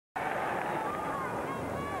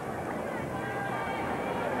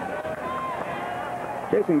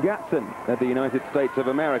Gatson of the United States of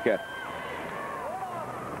America.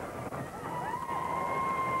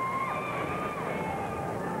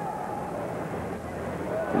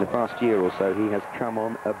 In the past year or so, he has come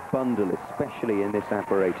on a bundle, especially in this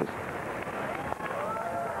apparatus.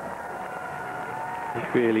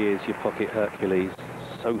 He really is your pocket Hercules.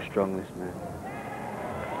 So strong, this man.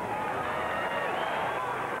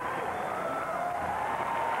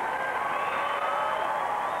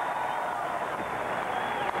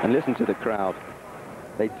 And listen to the crowd.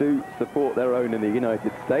 They do support their own in the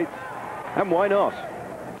United States. And why not?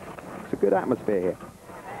 It's a good atmosphere here.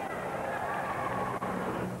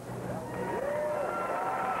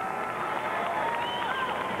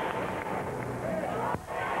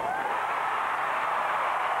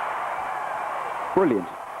 Brilliant.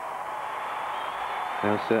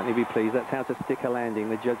 They'll certainly be pleased. That's how to stick a landing.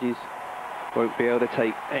 The judges won't be able to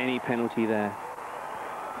take any penalty there.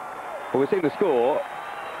 Well, we're seeing the score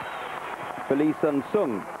for Lee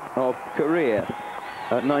Sun-sung of Korea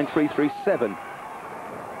at 9.337.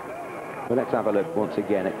 Well, let's have a look once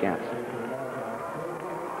again at Gatson.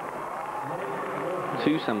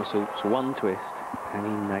 2 somersaults, 1 twist, and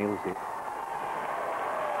he nails it.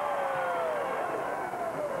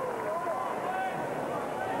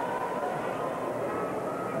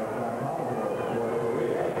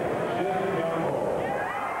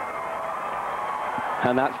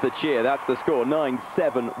 And that's the cheer, that's the score,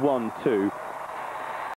 9.712.